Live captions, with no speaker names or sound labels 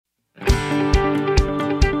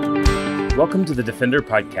welcome to the Defender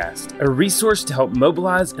Podcast, a resource to help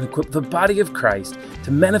mobilize and equip the body of Christ to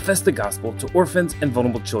manifest the gospel to orphans and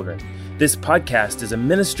vulnerable children. This podcast is a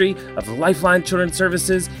ministry of Lifeline Children's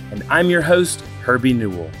Services, and I'm your host, Herbie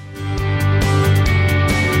Newell.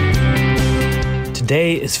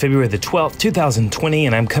 Today is February the 12th, 2020,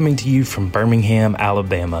 and I'm coming to you from Birmingham,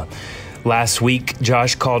 Alabama. Last week,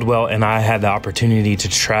 Josh Caldwell and I had the opportunity to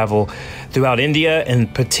travel throughout India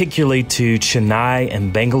and particularly to Chennai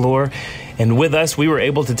and Bangalore. And with us, we were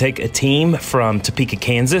able to take a team from Topeka,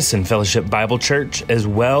 Kansas and Fellowship Bible Church, as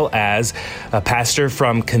well as a pastor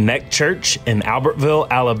from Connect Church in Albertville,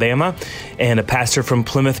 Alabama, and a pastor from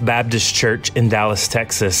Plymouth Baptist Church in Dallas,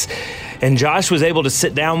 Texas. And Josh was able to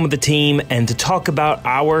sit down with the team and to talk about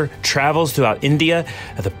our travels throughout India,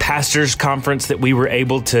 the pastors' conference that we were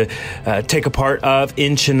able to take a part of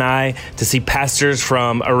in Chennai, to see pastors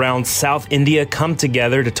from around South India come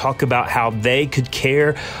together to talk about how they could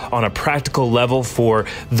care on a practical level for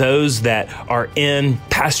those that are in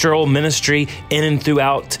pastoral ministry in and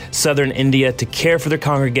throughout southern India, to care for their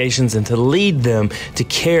congregations and to lead them to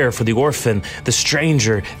care for the orphan, the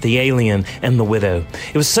stranger, the alien, and the widow.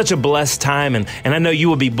 It was such a blessed time, and I know you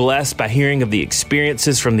will be blessed by hearing of the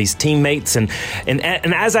experiences from these teammates. And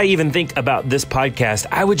as I even think about this podcast,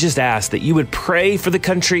 I would just ask that you would pray for the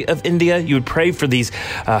country of India. You would pray for these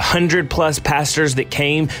 100+ pastors that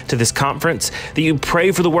came to this conference, that you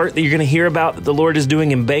pray for the work that you're going to hear about that the Lord is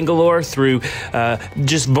doing in Bangalore through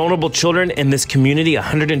just vulnerable children in this community,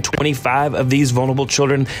 125 of these vulnerable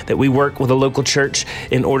children that we work with a local church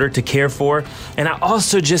in order to care for. And I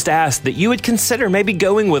also just ask that you would consider maybe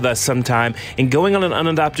going with us sometime and going on an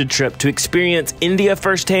unadopted trip to experience India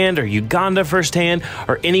firsthand, or Uganda firsthand,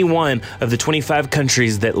 or any one of the 25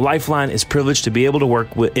 countries that Lifeline is privileged to be able to work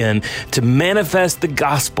in to manifest the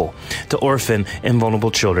gospel to orphan and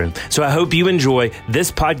vulnerable children. So I hope you enjoy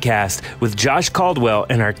this podcast with Josh Caldwell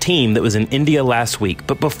and our team that was in India last week.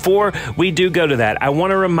 But before we do go to that, I want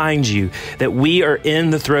to remind you that we are in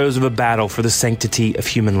the throes of a battle for the sanctity of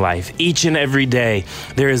human life. Each and every day,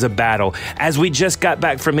 there is a battle. As we just got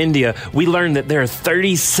back from India, we learned that there are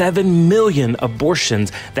 37 million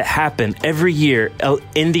abortions that happen every year in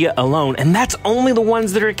India alone, and that's only the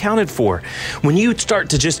ones that are accounted for. When you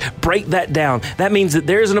start to just break that down, that means that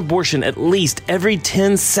there's an abortion at least every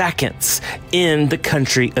 10 seconds in the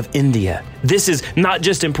country of India. This is not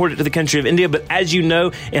just important to the country of India, but as you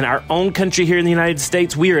know, in our own country here in the United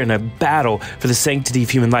States, we are in a battle for the sanctity of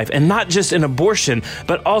human life, and not just in abortion,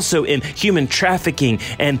 but also in human trafficking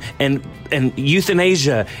and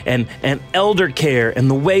euthanasia and elder care and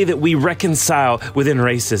the way that we reconcile within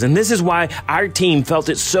races. And this is why our team felt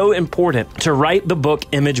it so important to write the book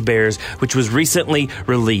Image Bearers, which was recently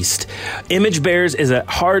released. Image Bearers is a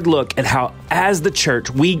hard look at how, as the church,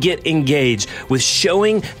 we get engaged with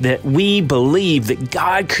showing that we believe that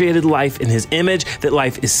God created life in His image, that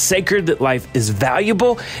life is sacred, that life is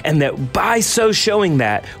valuable, and that by so showing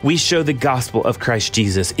that, we show the gospel of Christ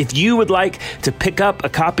Jesus. If you would like to pick up a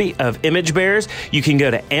copy of Image Bearers, you can go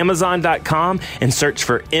to Amazon.com and search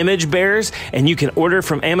for Image Bearers, and you can order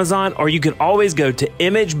from Amazon, or you can always go to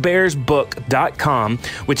imagebearsbook.com,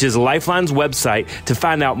 which is Lifeline's website, to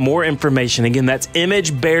find out more information. Again, that's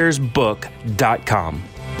imagebearsbook.com.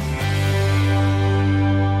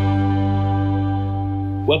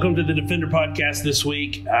 Welcome to the Defender Podcast this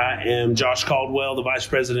week. I am Josh Caldwell, the Vice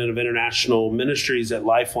President of International Ministries at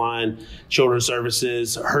Lifeline Children's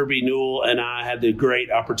Services. Herbie Newell and I had the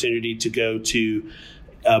great opportunity to go to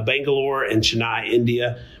Bangalore and Chennai,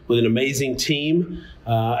 India, with an amazing team,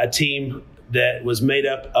 a team that was made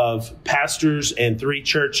up of pastors and 3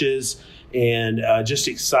 churches, and just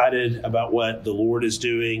excited about what the Lord is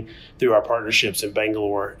doing through our partnerships in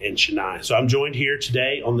Bangalore and Chennai. So I'm joined here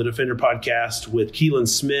today on the Defender Podcast with Keelan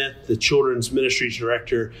Smith, the Children's Ministries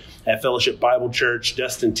Director at Fellowship Bible Church,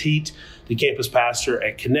 Dustin Teat, the campus pastor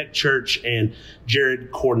at Connect Church, and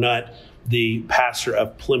Jared Cornutt, the pastor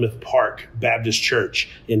of Plymouth Park Baptist Church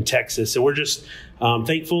in Texas. So we're just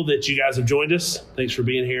thankful that you guys have joined us. Thanks for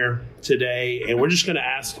being here today. And we're just going to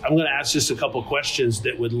I'm going to ask just a couple questions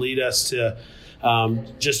that would lead us to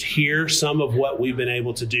just hear some of what we've been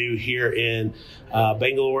able to do here in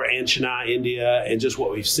Bangalore and Chennai, India, and just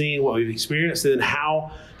what we've seen, what we've experienced, and then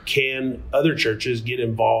how can other churches get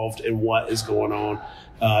involved in what is going on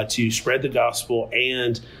to spread the gospel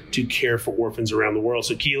and to care for orphans around the world.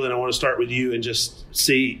 So Keelan, I want to start with you and just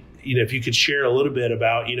see if you could share a little bit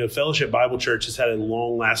about, Fellowship Bible Church has had a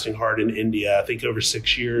long-lasting heart in India. I think over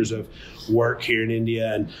 6 years of work here in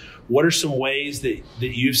India. And what are some ways that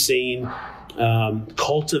you've seen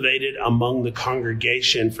cultivated among the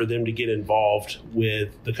congregation for them to get involved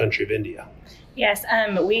with the country of India? Yes,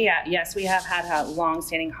 we have had a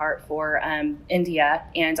long-standing heart for India,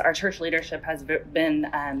 and our church leadership has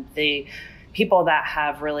been the people that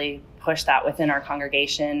have really pushed that within our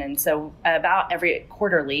congregation. And so about every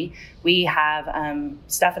quarterly, we have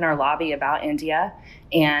stuff in our lobby about India,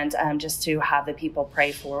 and just to have the people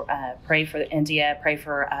pray for India, pray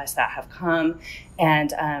for us that have come,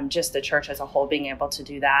 and just the church as a whole being able to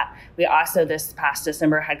do that. We also this past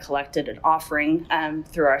December had collected an offering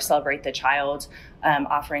through our Celebrate the Child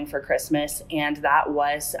offering for Christmas, and that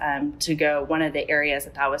was to go. One of the areas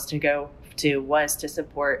that was to go to was to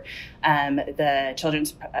support the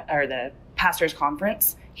children's or the pastors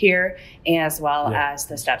conference here, as well as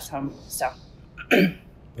the Steps Home. So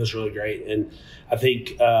that's really great. And I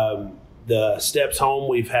think the Steps Home,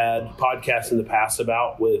 we've had podcasts in the past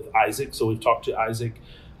about with Isaac. So we've talked to Isaac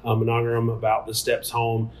Monogram about the Steps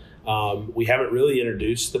Home. We haven't really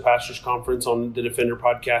introduced the pastors conference on the Defender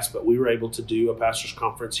podcast, but we were able to do a pastors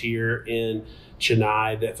conference here in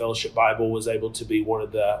Chennai that Fellowship Bible was able to be one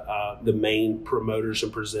of the main promoters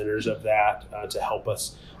and presenters of that to help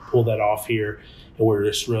us pull that off here. And we're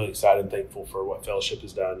just really excited and thankful for what Fellowship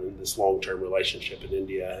has done in this long-term relationship in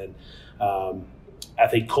India. And I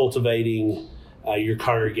think cultivating your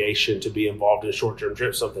congregation to be involved in short-term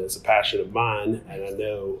trips, something that's a passion of mine, and I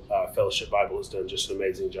know Fellowship Bible has done just an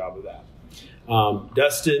amazing job of that.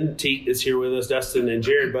 Dustin Teat is here with us. Dustin and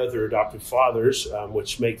Jared both are adoptive fathers,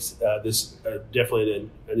 which makes this definitely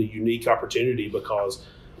a unique opportunity because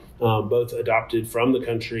both adopted from the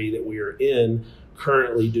country that we are in,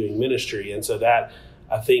 currently doing ministry. And so that,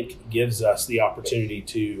 I think, gives us the opportunity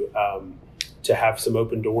to have some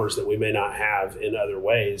open doors that we may not have in other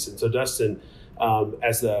ways. And so Dustin,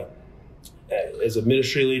 as a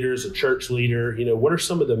ministry leader, as a church leader, what are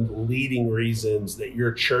some of the leading reasons that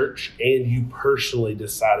your church and you personally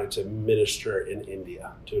decided to minister in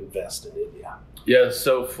India, to invest in India? Yeah,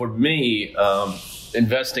 so for me,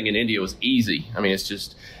 investing in India was easy. I mean, it's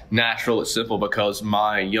just natural, it's simple because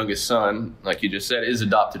my youngest son, like you just said, is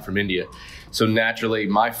adopted from India. So naturally,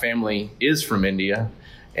 my family is from India.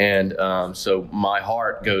 And so my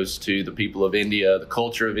heart goes to the people of India, the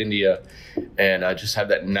culture of India, and I just have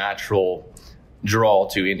that natural draw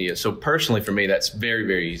to India. So personally for me, that's very,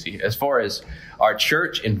 very easy. As far as our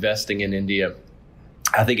church investing in India,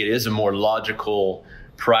 I think it is a more logical,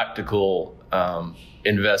 practical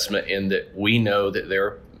investment in that we know that there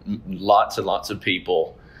are lots and lots of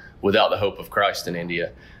people without the hope of Christ in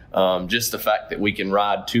India. Just the fact that we can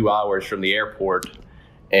ride 2 hours from the airport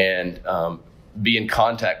and be in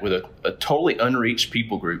contact with a totally unreached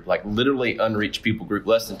people group, like literally unreached people group.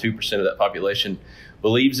 Less than 2% of that population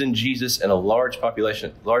believes in Jesus, and a large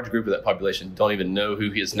group of that population don't even know who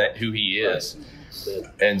he is.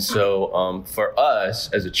 And so for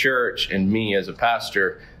us as a church and me as a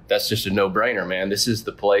pastor, that's just a no-brainer, man. This is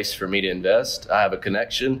the place for me to invest. I have a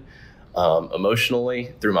connection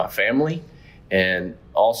emotionally through my family. And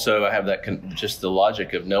also I have that just the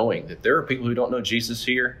logic of knowing that there are people who don't know Jesus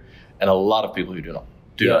here, and a lot of people who do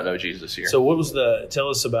not know Jesus here. So tell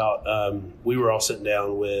us about, we were all sitting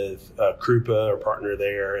down with Krupa, our partner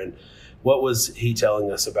there, and what was he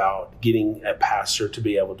telling us about getting a pastor to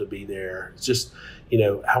be able to be there? Just,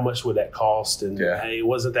 how much would that cost? And it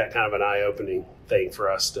wasn't that kind of an eye-opening thing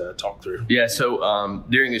for us to talk through. Yeah, so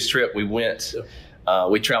during this trip we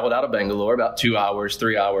traveled out of Bangalore about 2 hours,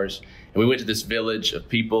 3 hours, and we went to this village of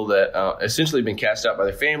people that essentially been cast out by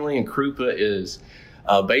their family, and Krupa is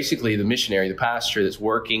basically the missionary, the pastor that's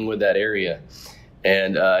working with that area.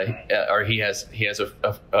 And he has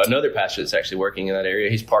another pastor that's actually working in that area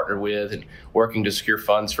he's partnered with and working to secure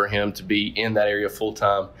funds for him to be in that area full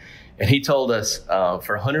time. And he told us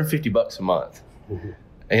for $150 a month. Mm-hmm.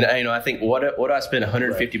 And I think what do I spend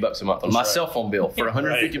 $150 a month on? My cell phone bill for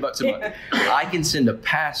 $150 a month. I can send a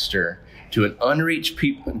pastor to an unreached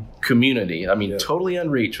community. I mean, totally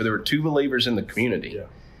unreached, where there were 2 believers in the community. Yeah.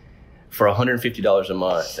 For $150 a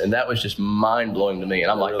month. And that was just mind blowing to me.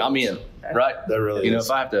 And I'm I'm in, right? That really is.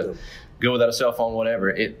 If I have to go without a cell phone,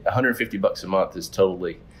 whatever, $150 a month is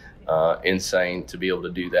totally insane to be able to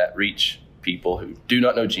do that, reach people who do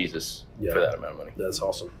not know Jesus for that amount of money. That's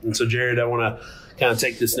awesome. And so, Jared, I want to kind of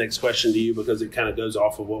take this next question to you because it kind of goes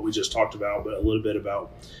off of what we just talked about, but a little bit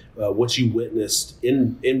about what you witnessed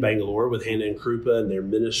in Bangalore with Hannah and Krupa and their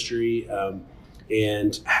ministry.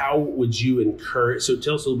 And how would you encourage, so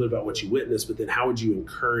tell us a little bit about what you witnessed, but then how would you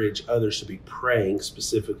encourage others to be praying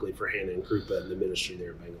specifically for Hannah and Krupa and the ministry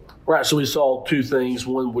there in Bangalore? Right, so we saw two things.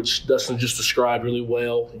 One, which Dustin just described really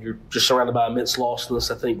well. You're just surrounded by immense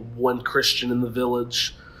lostness. I think one Christian in the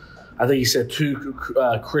village. I think he said two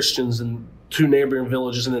Christians in 2 neighboring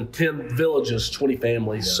villages, and then 10 villages, 20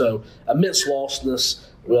 families. Yeah. So immense lostness.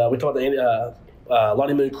 We talked about the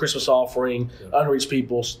Lottie Moon Christmas offering, unreached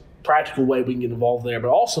people, practical way we can get involved there. But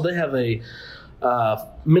also they have a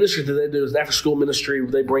ministry that they do is an after-school ministry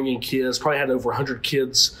where they bring in kids, probably had over 100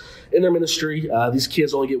 kids in their ministry. These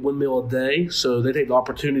kids only get 1 meal a day, so they take the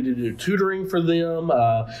opportunity to do tutoring for them.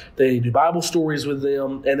 They do Bible stories with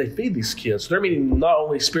them, and they feed these kids. So they're meeting not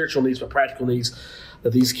only spiritual needs, but practical needs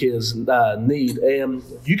that these kids need. And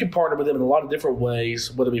you can partner with them in a lot of different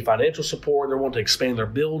ways, whether it be financial support, they want to expand their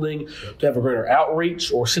building, to have a greater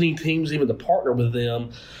outreach, or sending teams even to partner with them,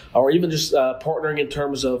 or even just partnering in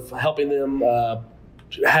terms of helping them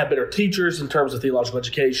have better teachers in terms of theological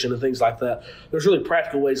education and things like that. There's really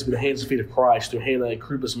practical ways to be the hands and feet of Christ through Hannah and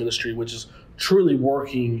Krupa's ministry, which is truly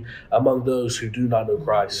working among those who do not know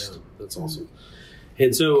Christ. Yeah, that's awesome.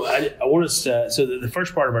 And so I want us to, so the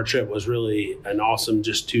first part of our trip was really an awesome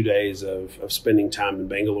just 2 days of spending time in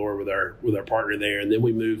Bangalore with our partner there. And then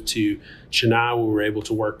we moved to Chennai, where we were able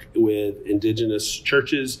to work with indigenous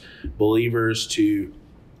churches, believers to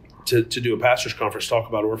do a pastor's conference, talk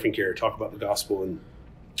about orphan care, talk about the gospel. And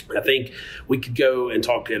I think we could go and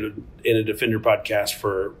talk in a Defender podcast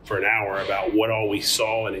for an hour about what all we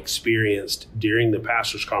saw and experienced during the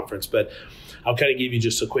pastor's conference. But I'll kind of give you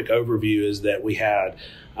just a quick overview is that we had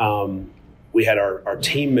our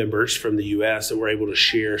team members from the U.S. that were able to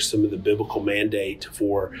share some of the biblical mandate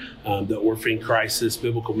for the orphan crisis,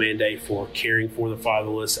 biblical mandate for caring for the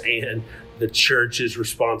fatherless, and the church's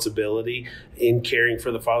responsibility in caring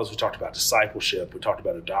for the fatherless. We talked about discipleship. We talked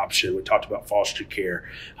about adoption. We talked about foster care,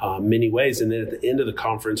 many ways. And then at the end of the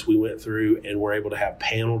conference, we went through and were able to have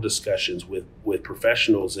panel discussions with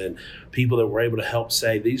professionals and people that were able to help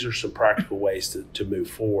say, these are some practical ways to move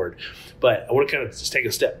forward. But I want to kind of just take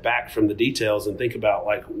a step back from the details and think about,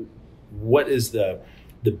 like, what is the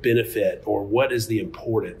benefit, or what is the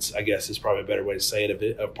importance, I guess is probably a better way to say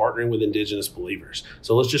it, of partnering with indigenous believers.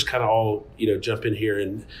 So let's just kind of all, jump in here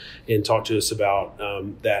and talk to us about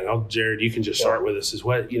that. And Jared, you can just start with us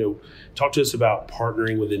talk to us about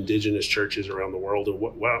partnering with indigenous churches around the world, and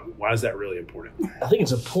why is that really important? I think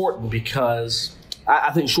it's important because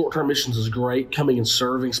I think short-term missions is great, coming and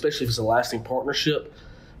serving, especially if it's a lasting partnership.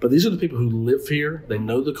 But these are the people who live here. They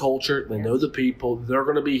know the culture. They know the people. They're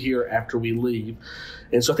going to be here after we leave.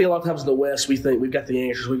 And so I think a lot of times in the West, we think we've got the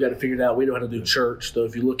answers. We've got it figured out. We know how to do church. So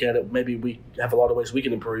if you look at it, maybe we have a lot of ways we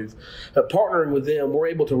can improve. But partnering with them, we're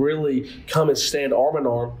able to really come and stand arm in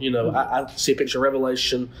arm. I see a picture of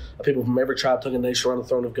Revelation of people from every tribe, tongue, and nation around the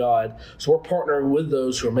throne of God. So we're partnering with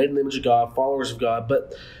those who are made in the image of God, followers of God,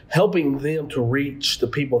 but helping them to reach the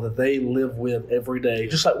people that they live with every day,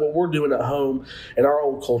 just like what we're doing at home in our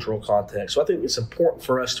own cultural context. So I think it's important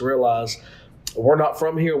for us to realize we're not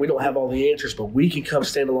from here. We don't have all the answers, but we can come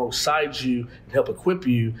stand alongside you and help equip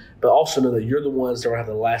you, but also know that you're the ones that are going to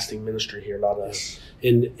have the lasting ministry here, not us.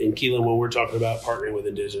 In Keelan, when we're talking about partnering with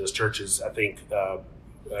indigenous churches, I think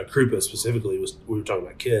Krupa specifically we were talking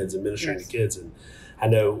about kids and ministering to kids, and I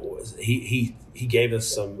know he gave us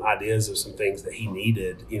some ideas of some things that he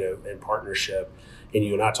needed, in partnership. And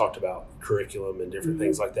you and I talked about curriculum and different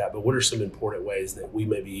things like that. But what are some important ways that we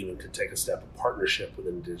maybe even could take a step of partnership with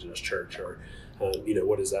an indigenous church, or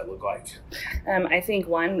what does that look like? I think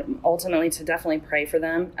one, ultimately, to definitely pray for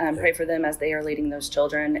them, pray for them as they are leading those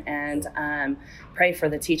children, and pray for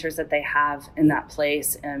the teachers that they have in that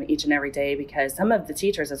place each and every day, because some of the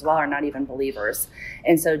teachers as well are not even believers.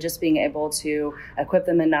 And so just being able to equip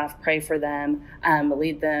them enough, pray for them,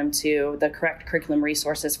 lead them to the correct curriculum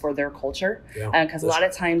resources for their culture. Because a lot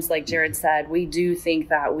of times, like Jared said, we do think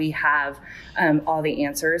that we have all the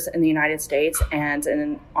answers in the United States. And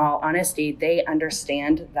in all honesty, they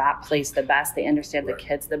understand that place the best. They understand the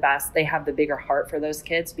kids the best. They have the bigger heart for those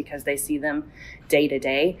kids because they see them day to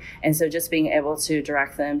day. And so just being able to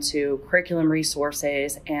direct them to curriculum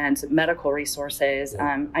resources and medical resources.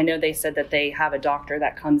 I know they said that they have a doctor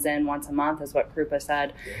that comes in once a month, is what Krupa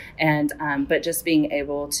said. And but just being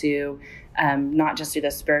able to not just do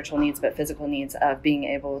the spiritual needs, but physical needs of being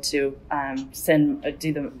able to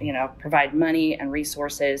provide money and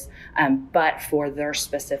resources, but for their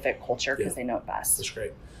specific culture, because they know it best. That's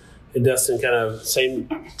great. And Dustin, kind of same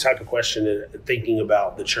type of question, thinking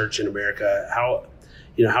about the church in America, how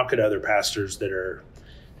could other pastors that are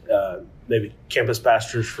maybe campus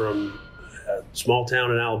pastors from a small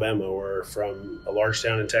town in Alabama or from a large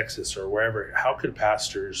town in Texas or wherever, how could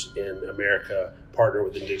pastors in America partner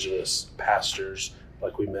with indigenous pastors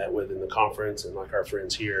like we met with in the conference and like our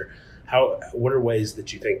friends here? What are ways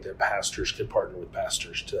that you think that pastors could partner with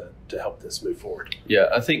pastors to help this move forward? Yeah,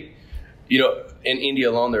 I think, in India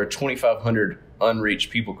alone, there are 2,500 unreached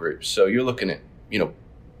people groups. So you're looking at,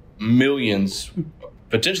 millions,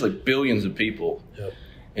 potentially billions of people. Yep.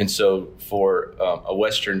 And so for a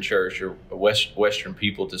Western church or Western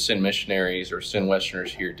people to send missionaries or send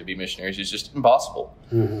Westerners here to be missionaries is just impossible.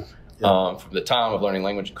 Mm-hmm. Yep. From the time of learning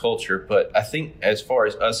language and culture. But I think as far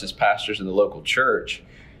as us as pastors in the local church,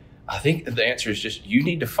 I think the answer is just you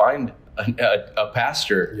need to find a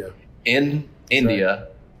pastor in India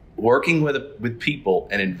working with people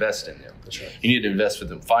and invest in them. That's right. You need to invest with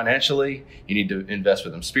them financially. You need to invest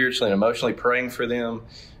with them spiritually and emotionally, praying for them,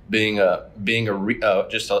 being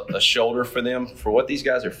just a shoulder for them for what these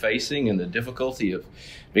guys are facing and the difficulty of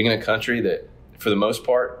being in a country that, for the most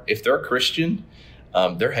part, if they're Christian,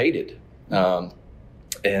 they're hated, and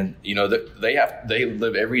they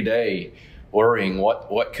live every day worrying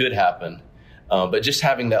what could happen, but just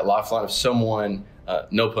having that lifeline of someone,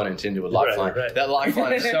 no pun intended with lifeline, right. that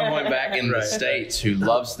lifeline of someone back in the States who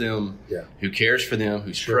loves them, who cares for them,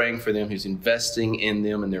 who's praying for them, who's investing in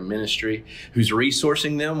them and their ministry, who's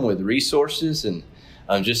resourcing them with resources and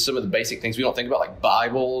just some of the basic things we don't think about, like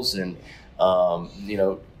Bibles and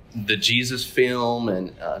the Jesus film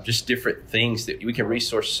and just different things that we can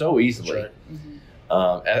resource so easily. Right.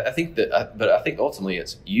 Mm-hmm. But I think ultimately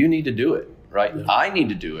it's you need to do it, right? Yeah. I need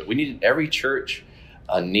to do it. Every church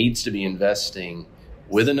needs to be investing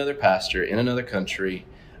with another pastor in another country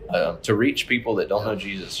to reach people that don't know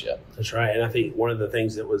Jesus yet. That's right. And I think one of the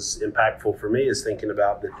things that was impactful for me is thinking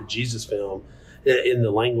about the Jesus film in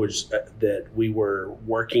the language that we were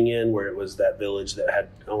working in, where it was that village that had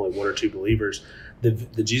only one or two believers.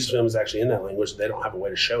 The Jesus film is actually in that language. They don't have a way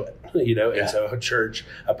to show it, And so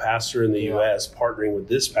a pastor in the U.S. partnering with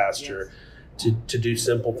this pastor to do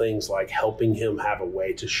simple things like helping him have a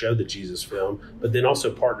way to show the Jesus film, but then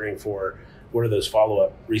also partnering for what do those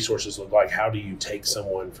follow-up resources look like? How do you take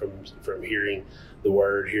someone from hearing the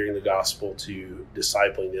word, hearing the gospel, to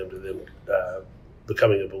discipling them, to them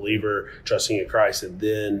becoming a believer, trusting in Christ, and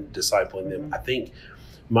then discipling them? I think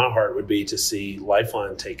my heart would be to see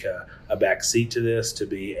Lifeline take a back seat to this, to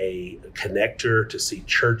be a connector, to see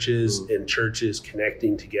churches and churches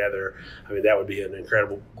connecting together. I mean, that would be an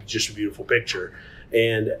incredible, just a beautiful picture.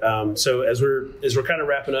 And so as we're kind of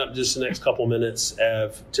wrapping up just the next couple minutes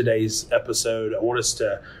of today's episode, I want us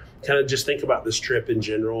to kind of just think about this trip in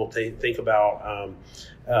general. Think about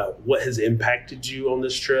what has impacted you on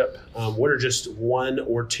this trip. What are just one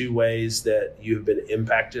or two ways that you have been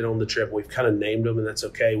impacted on the trip? We've kind of named them, and that's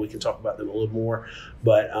okay. We can talk about them a little more.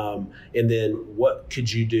 But and then what could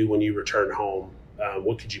you do when you return home?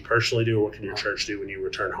 What could you personally do, or what can your church do when you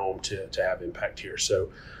return home to have impact here? So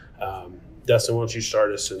Dustin, why don't you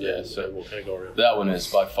start us, and then we'll kind of go around. That one is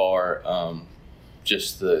by far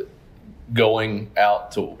just the going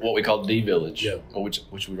out to what we call D Village,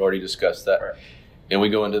 which we've already discussed that. Right. And we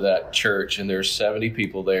go into that church, and there's 70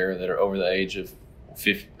 people there that are over the age of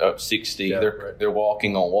 60. Yeah, they're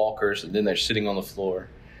walking on walkers, and then they're sitting on the floor.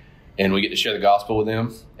 And we get to share the gospel with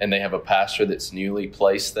them, and they have a pastor that's newly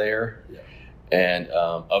placed there. Yeah. And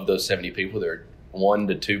of those 70 people, there are 1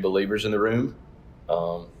 to 2 believers in the room.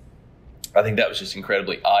 I think that was just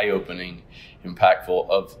incredibly eye-opening, impactful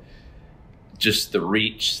of just the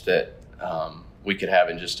reach that we could have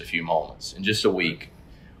in just a few moments. In just a week,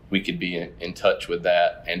 we could be in touch with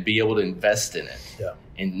that and be able to invest in it. Yeah.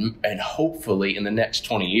 And hopefully in the next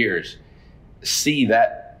 20 years, see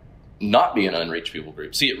that not be an unreached people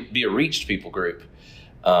group, see it be a reached people group.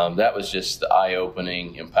 That was just the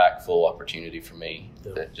eye-opening, impactful opportunity for me.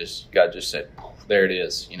 Yeah. That God just said, there it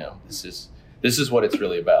is. This is what it's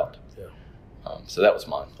really about. So that was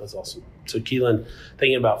mine. That's awesome. So Keelan,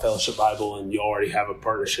 thinking about Fellowship Bible, and you already have a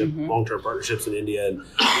partnership, long-term partnerships in India, and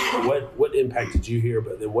what impact did you hear?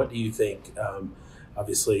 But then what do you think?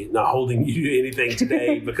 Obviously not holding you to anything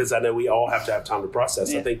today, because I know we all have to have time to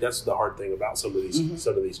process. I think that's the hard thing about some of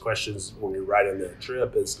these questions when you're right on the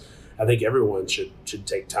trip is I think everyone should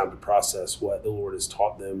take time to process what the Lord has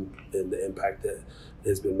taught them and the impact that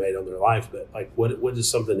has been made on their life. But like, what is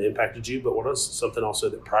something that impacted you? But what is something also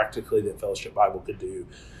that practically that Fellowship Bible could do,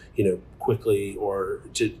 quickly, or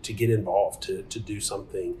to get involved, to do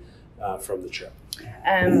something from the trip?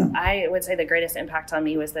 I would say the greatest impact on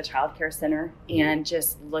me was the child care center, and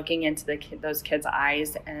just looking into those kids'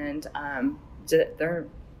 eyes, and they're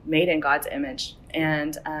made in God's image,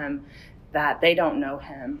 and that they don't know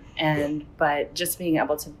Him, but just being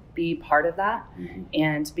able to be part of that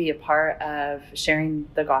and be a part of sharing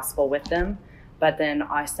the gospel with them, but then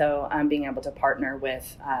also being able to partner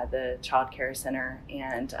with the Child Care Center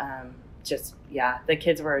and the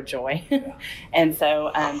kids were a joy. And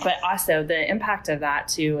so, but also the impact of that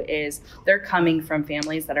too is they're coming from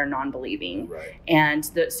families that are non-believing,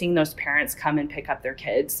 and seeing those parents come and pick up their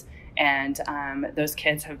kids, and those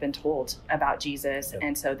kids have been told about Jesus.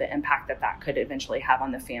 And so the impact that could eventually have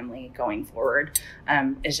on the family going forward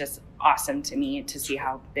is just awesome to me to see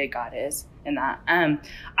how big God is in that.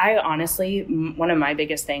 I honestly, one of my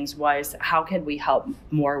biggest things was how could we help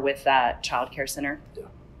more with that Child Care Center?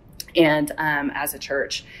 And as a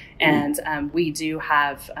church. And we do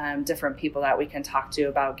have different people that we can talk to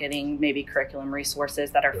about getting maybe curriculum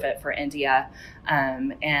resources that are fit for India,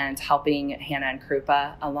 and helping Hannah and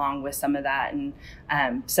Krupa along with some of that. And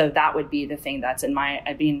so that would be the thing that's in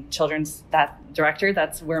being children's director,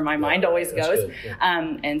 that's where my mind always goes.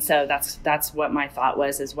 And so that's what my thought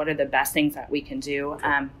was, is what are the best things that we can do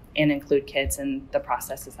and include kids in the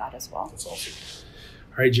process of that as well. That's awesome.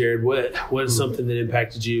 All right, Jared, what is something that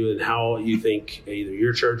impacted you, and how you think either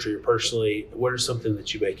your church or you personally, what is something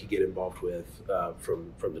that you make you get involved with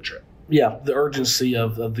from the trip? Yeah, the urgency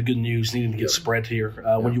of the good news needing to get spread here.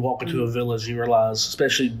 When you walk into a village, you realize,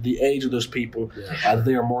 especially the age of those people,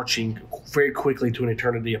 they are marching very quickly to an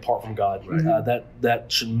eternity apart from God.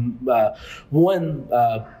 That should,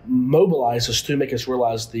 mobilize us to make us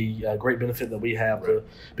realize the great benefit that we have to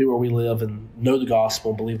be where we live and know the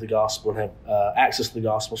gospel and believe the gospel and have access to the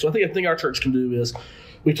gospel. So I think our church can do is,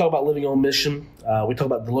 we talk about living on mission. We talk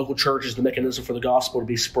about the local church as the mechanism for the gospel to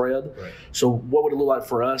be spread. So what would it look like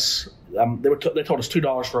for us? They told us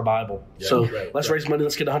 $2 for a Bible. Let's raise money.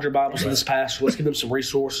 Let's get 100 Bibles to this pastor. Let's give them some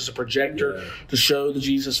resources, a projector to show the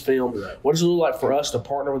Jesus film. What does it look like for us to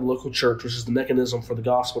partner with the local church, which is the mechanism for the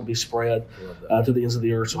gospel to be spread to the ends of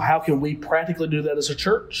the earth? So how can we practically do that as a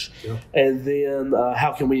church? And then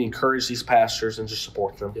how can we encourage these pastors and just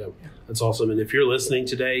support them? That's awesome. And if you're listening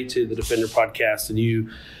today to the Defender podcast and you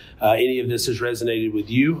any of this has resonated with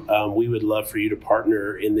you, we would love for you to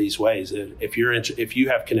partner in these ways. If you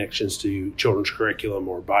have connections to children's curriculum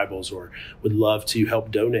or Bibles, or would love to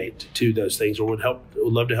help donate to those things, or would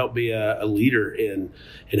love to help be a leader in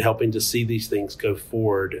helping to see these things go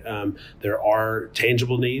forward. There are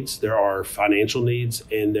tangible needs, there are financial needs,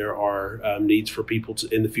 and there are needs for people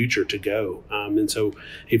in the future to go. And so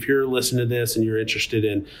if you're listening to this and you're interested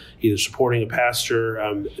in either supporting a pastor,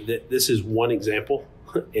 this is one example.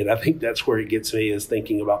 And I think that's where it gets me, is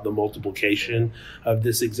thinking about the multiplication of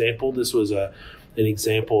this example. This was an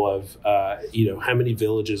example of, how many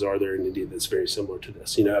villages are there in India that's very similar to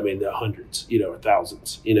this? The hundreds,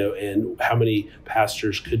 thousands, and how many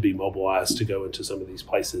pastors could be mobilized to go into some of these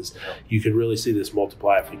places. You could really see this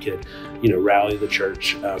multiply if we could, rally the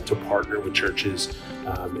church to partner with churches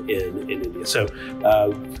in India. So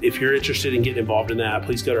if you're interested in getting involved in that,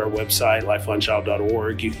 please go to our website,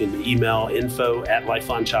 lifelinechild.org. You can email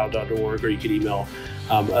info@lifelinechild.org, or you can email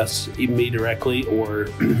me directly, or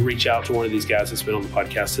reach out to one of these guys that's been on the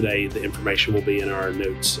podcast today. The information will be in our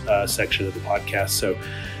notes section of the podcast. So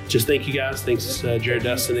just thank you guys. Thanks, Jared,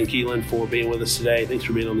 Dustin, and Keelan, for being with us today. Thanks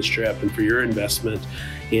for being on this trip and for your investment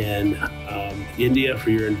in India, for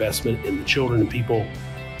your investment in the children and people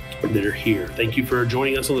that are here. Thank you for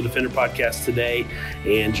joining us on the Defender podcast today,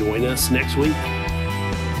 and join us next week.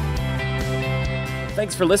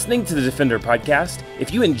 Thanks for listening to the Defender podcast.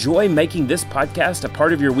 If you enjoy making this podcast a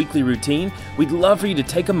part of your weekly routine, we'd love for you to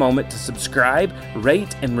take a moment to subscribe,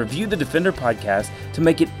 rate, and review the Defender podcast to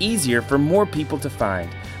make it easier for more people to find.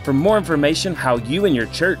 For more information how you and your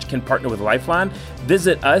church can partner with Lifeline,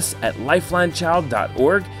 visit us at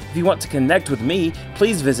lifelinechild.org. If you want to connect with me,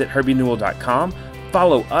 please visit herbienewell.com.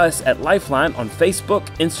 Follow us at Lifeline on Facebook,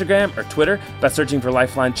 Instagram, or Twitter by searching for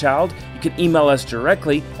Lifeline Child. You can email us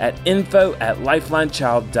directly at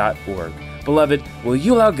info@lifelinechild.org. Beloved, will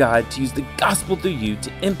you allow God to use the gospel through you to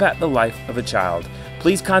impact the life of a child?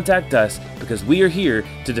 Please contact us, because we are here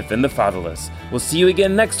to defend the fatherless. We'll see you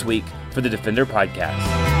again next week for the Defender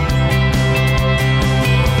Podcast.